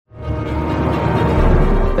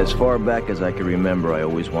As far back as I can remember, I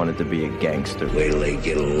always wanted to be a gangster. Wait till they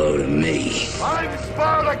get a load of me. I'm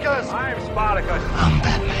Spartacus! I'm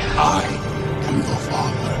Batman. I am your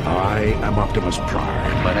father. I am Optimus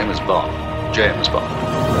Prime. My name is Bond. James Bond.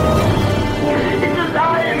 It's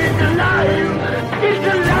alive! It's alive! It's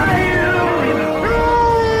alive!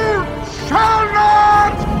 You shall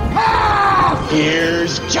not pass!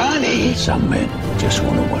 Here's Johnny. Some men just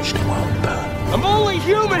want to watch the world burn. I'm only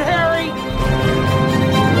human, Harry!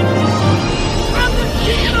 I'm the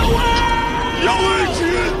king of the world! Yo,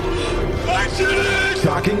 Adrian!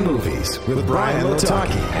 Talking Movies with Brian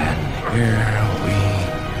Lataki. And here we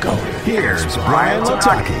go. Here's Brian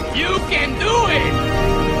Lataki. You can do it!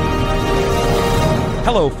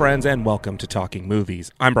 Hello, friends, and welcome to Talking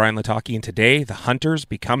Movies. I'm Brian Lataki, and today the hunters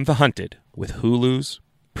become the hunted with Hulu's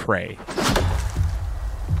Prey.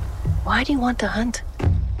 Why do you want to hunt?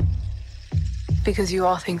 Because you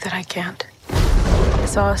all think that I can't. I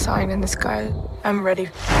saw a sign in the sky. I'm ready.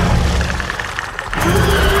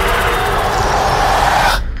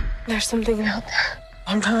 There's something out there.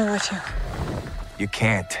 I'm coming with you. You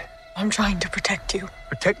can't. I'm trying to protect you.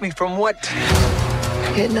 Protect me from what?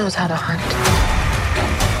 It knows how to hunt.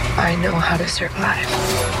 I know how to survive.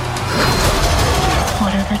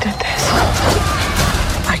 Whatever did this,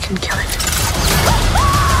 I can kill it.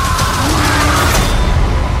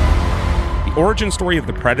 The origin story of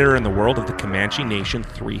the Predator in the world of the Comanche Nation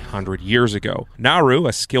 300 years ago. Naru,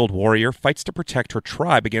 a skilled warrior, fights to protect her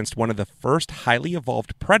tribe against one of the first highly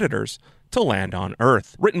evolved predators to land on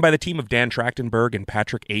Earth. Written by the team of Dan Trachtenberg and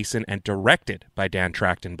Patrick Asen and directed by Dan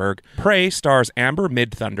Trachtenberg, Prey stars Amber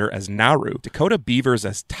Midthunder as Naru, Dakota Beavers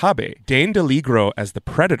as Tabe, Dane DeLigro as the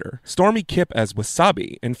Predator, Stormy Kipp as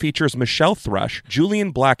Wasabi, and features Michelle Thrush,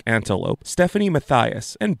 Julian Black Antelope, Stephanie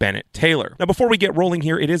Mathias, and Bennett Taylor. Now, before we get rolling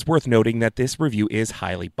here, it is worth noting that this review is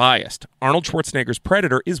highly biased. Arnold Schwarzenegger's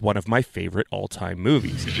Predator is one of my favorite all-time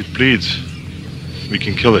movies. If it bleeds, we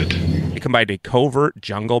can kill it. It combined a covert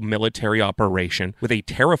jungle military operation with a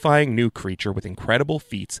terrifying new creature with incredible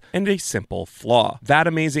feats and a simple flaw. That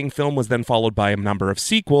amazing film was then followed by a number of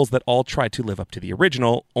sequels that all tried to live up to the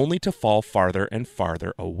original, only to fall farther and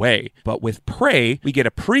farther away. But with Prey, we get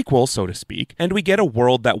a prequel, so to speak, and we get a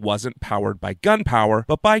world that wasn't powered by gunpowder,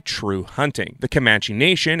 but by true hunting. The Comanche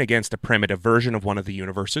Nation against a primitive version of one of the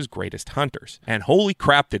universe's greatest hunters. And holy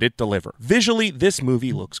crap did it deliver. Visually, this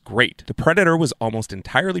movie looks great. The Predator was almost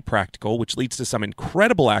entirely practical, which leads to some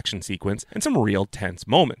incredible action sequence and some real tense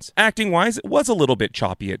moments. Acting-wise, it was a little bit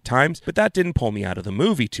choppy at times, but that didn't pull me out of the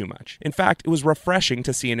movie too much. In fact, it was refreshing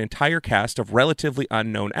to see an entire cast of relatively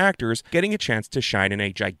unknown actors getting a chance to shine in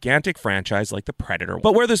a gigantic franchise like The Predator.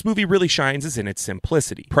 But where this movie really shines is in its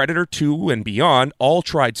simplicity. Predator 2 and beyond all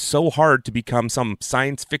tried so hard to become some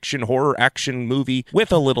science fiction horror action movie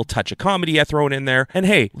with a little touch of comedy thrown in there, and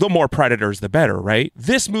hey, the more Predators the better, right?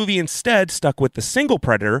 This movie instead stuck with the single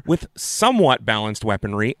Predator with somewhat balanced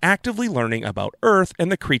weaponry, actively learning about Earth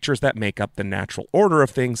and the creatures that make up the natural order of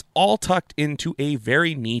things, all tucked into a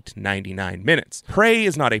very neat 99 minutes. Prey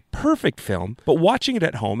is not a perfect film, but watching it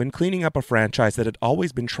at home and cleaning up a franchise that had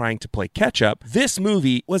always been trying to play catch up, this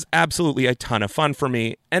movie was absolutely a ton of fun for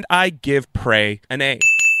me, and I give Prey an A.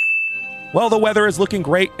 Well, the weather is looking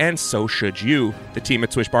great, and so should you. The team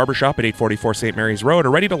at Swish Barbershop at 844 St. Mary's Road are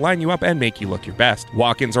ready to line you up and make you look your best.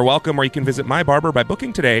 Walk-ins are welcome, or you can visit my barber by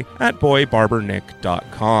booking today at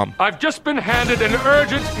boybarbernick.com. I've just been handed an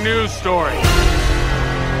urgent news story.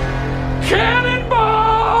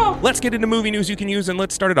 Cannonball! Let's get into movie news you can use, and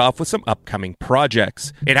let's start it off with some upcoming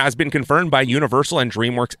projects. It has been confirmed by Universal and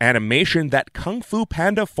DreamWorks Animation that Kung Fu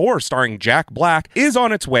Panda 4 starring Jack Black is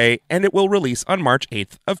on its way, and it will release on March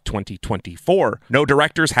 8th of 2024. No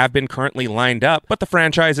directors have been currently lined up, but the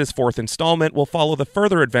franchise's fourth installment will follow the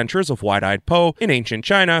further adventures of Wide-Eyed Po in ancient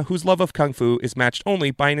China, whose love of Kung Fu is matched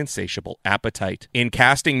only by an insatiable appetite. In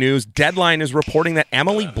casting news, Deadline is reporting that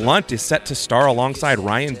Emily Blunt is set to star alongside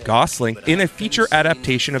Ryan Gosling in a feature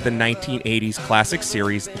adaptation of the 1980s classic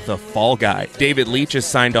series The Fall Guy. David Leitch is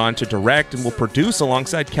signed on to direct and will produce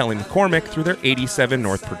alongside Kelly McCormick through their 87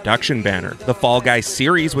 North production banner. The Fall Guy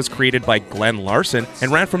series was created by Glenn Larson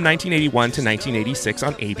and ran from 1981 to 1986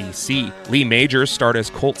 on ABC. Lee Majors starred as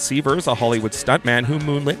Colt Seavers, a Hollywood stuntman who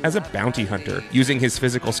moonlit as a bounty hunter. Using his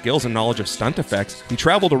physical skills and knowledge of stunt effects, he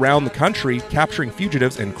traveled around the country capturing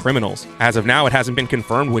fugitives and criminals. As of now, it hasn't been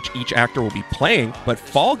confirmed which each actor will be playing, but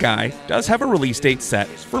Fall Guy does have a release date set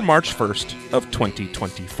for March 1st of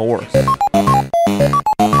 2024.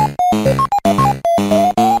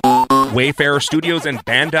 Way Wayfarer Studios and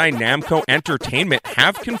Bandai Namco Entertainment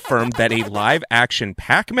have confirmed that a live-action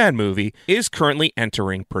Pac-Man movie is currently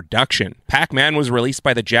entering production. Pac-Man was released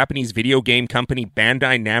by the Japanese video game company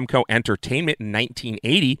Bandai Namco Entertainment in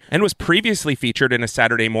 1980 and was previously featured in a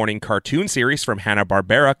Saturday morning cartoon series from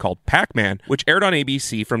Hanna-Barbera called Pac-Man, which aired on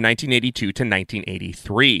ABC from 1982 to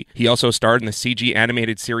 1983. He also starred in the CG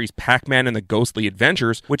animated series Pac-Man and the Ghostly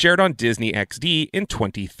Adventures, which aired on Disney XD in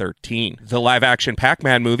 2013. The live-action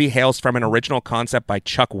Pac-Man movie hails from an original concept by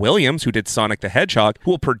Chuck Williams, who did Sonic the Hedgehog,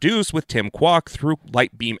 who will produce with Tim Kwok through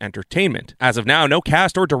Lightbeam Entertainment. As of now, no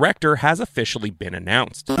cast or director has officially been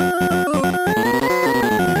announced.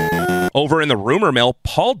 Over in the rumor mill,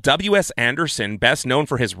 Paul W.S. Anderson, best known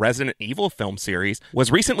for his Resident Evil film series,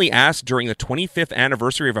 was recently asked during the 25th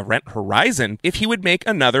anniversary of Event Horizon if he would make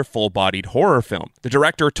another full-bodied horror film. The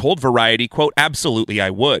director told Variety, quote, "Absolutely I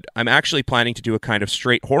would. I'm actually planning to do a kind of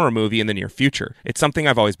straight horror movie in the near future. It's something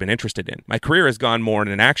I've always been interested in. My career has gone more in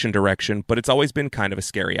an action direction, but it's always been kind of a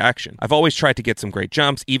scary action. I've always tried to get some great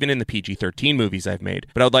jumps, even in the PG-13 movies I've made,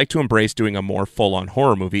 but I'd like to embrace doing a more full-on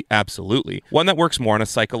horror movie, absolutely. One that works more on a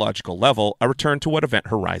psychological level, a return to what Event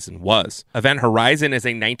Horizon was. Event Horizon is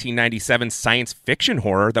a 1997 science fiction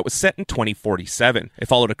horror that was set in 2047. It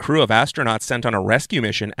followed a crew of astronauts sent on a rescue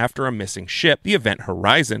mission after a missing ship, the Event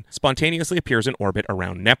Horizon, spontaneously appears in orbit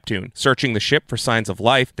around Neptune. Searching the ship for signs of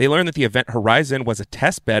life, they learn that the Event Horizon was a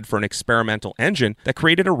test bed for an experimental engine that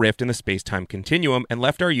created a rift in the space-time continuum and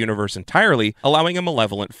left our universe entirely, allowing a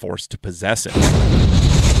malevolent force to possess it.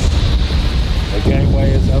 The gateway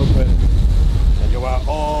is open, and you are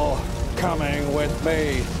all coming with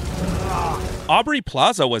me. Aubrey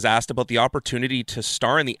Plaza was asked about the opportunity to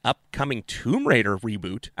star in the upcoming Tomb Raider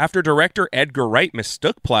reboot after director Edgar Wright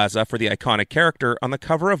mistook Plaza for the iconic character on the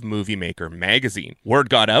cover of Movie Maker magazine. Word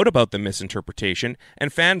got out about the misinterpretation,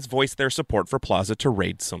 and fans voiced their support for Plaza to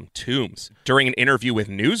raid some tombs. During an interview with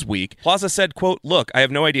Newsweek, Plaza said, quote, "Look, I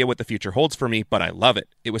have no idea what the future holds for me, but I love it.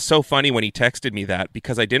 It was so funny when he texted me that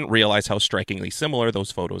because I didn't realize how strikingly similar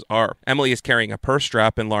those photos are. Emily is carrying a purse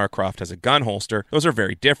strap and Lara Croft has a gun holster. Those are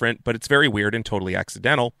very different, but it's very weird and totally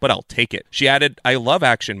accidental, but I'll take it." She added, "I love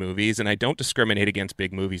action movies and I don't discriminate against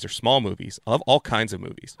big movies or small movies. I love all kinds of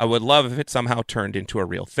movies. I would love if it somehow turned into a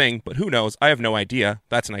real thing, but who knows? I have no idea.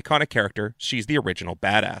 That's an iconic character. She's the original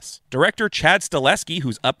badass." Director Chad Stahelski,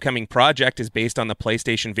 whose upcoming project is based on the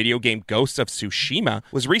PlayStation video game Ghosts of Tsushima,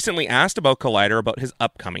 was recently asked about Collider about his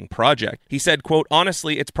upcoming project. He said, quote,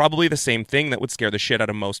 "Honestly, it's probably the same thing that would scare the shit out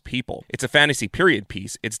of most people. It's a fantasy period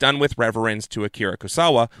piece. It's done with reverence to Akira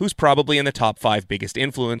Kurosawa, who's probably in the top 5 biggest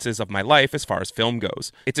influences of my life as far as film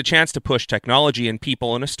goes. It's a chance to push technology and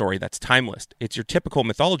people in a story that's timeless. It's your typical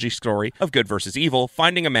mythology story of good versus evil,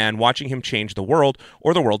 finding a man, watching him change the world,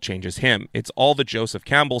 or the world changes him. It's all the Joseph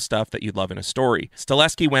Campbell stuff that you'd love in a story."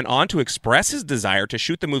 Stahelski went on to express his desire to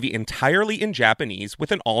shoot the movie entirely in Japanese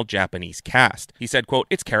with an all-Japanese cast. He said, quote,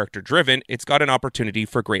 "It's character-driven, it's got an opportunity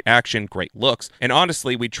for great action, great looks, and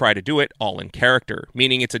honestly, we'd try to do it all in character,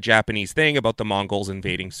 meaning it's a Japanese thing about the Mongols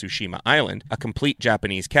invading Tsushima Island, a complete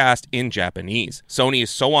Japanese cast in Japanese. Sony is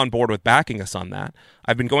so on board with backing us on that.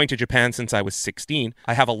 I've been going to Japan since I was 16.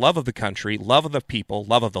 I have a love of the country, love of the people,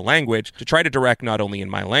 love of the language, to try to direct not only in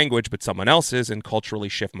my language, but someone else's, and culturally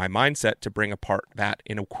shift my mindset to bring apart that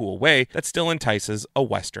in a cool way that still entices a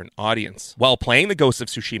Western audience." While playing the Ghost of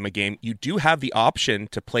Tsushima game, you do have the option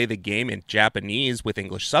to play the game in Japanese with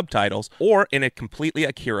English subtitles, or in a completely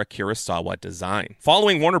Akira Kurosawa design.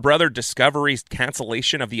 Following Warner Bros. Discovery's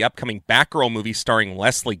cancellation of the upcoming Batgirl movie starring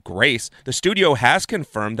Leslie Grace, the studio has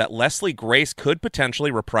confirmed that Leslie Grace could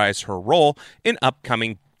potentially reprise her role in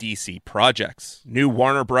upcoming DC projects. New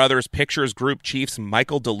Warner Brothers Pictures Group chiefs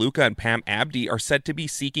Michael DeLuca and Pam Abdi are said to be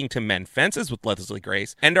seeking to mend fences with Leslie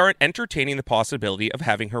Grace and are entertaining the possibility of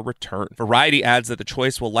having her return. Variety adds that the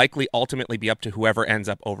choice will likely ultimately be up to whoever ends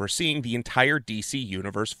up overseeing the entire DC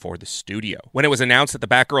universe for the studio. When it was announced that the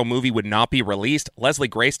Batgirl movie would not be released, Leslie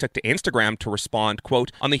Grace took to Instagram to respond,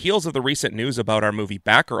 quote, "On the heels of the recent news about our movie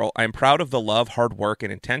Batgirl, I am proud of the love, hard work,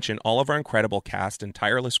 and intention all of our incredible cast and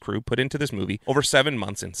tireless crew put into this movie over 7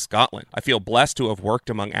 months in Scotland. I feel blessed to have worked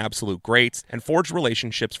among absolute greats and forged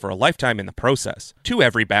relationships for a lifetime in the process. To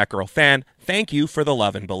every Batgirl fan, thank you for the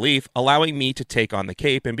love and belief, allowing me to take on the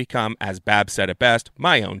cape and become, as Bab said it best,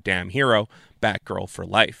 my own damn hero, Batgirl for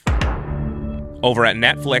life." Over at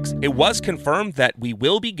Netflix, it was confirmed that we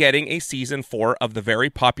will be getting a season 4 of the very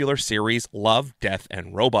popular series Love, Death,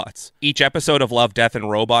 and Robots. Each episode of Love, Death, and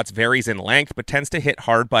Robots varies in length, but tends to hit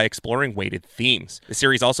hard by exploring weighted themes. The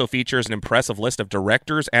series also features an impressive list of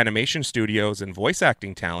directors, animation studios, and voice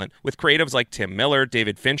acting talent, with creatives like Tim Miller,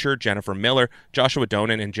 David Fincher, Jennifer Miller, Joshua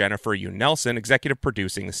Donen, and Jennifer Yu Nelson executive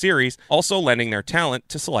producing the series, also lending their talent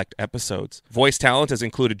to select episodes. Voice talent has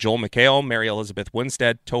included Joel McHale, Mary Elizabeth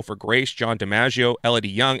Winstead, Topher Grace, John DiMaggio, Elodie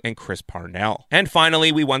Young, and Chris Parnell. And finally,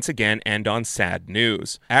 we once again end on sad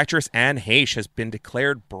news. Actress Anne Heche has been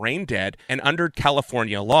declared brain dead and under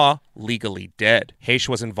California law, legally dead. Heche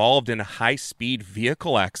was involved in a high-speed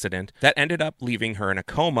vehicle accident that ended up leaving her in a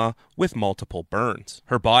coma with multiple burns.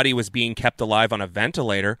 Her body was being kept alive on a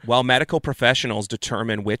ventilator while medical professionals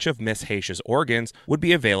determine which of Miss Heche's organs would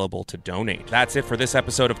be available to donate. That's it for this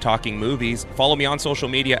episode of Talking Movies. Follow me on social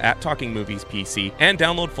media at Talking Movies PC and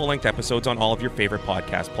download full-length episodes on all of your favorite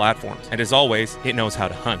podcast platforms. And as always, it knows how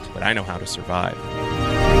to hunt, but I know how to survive.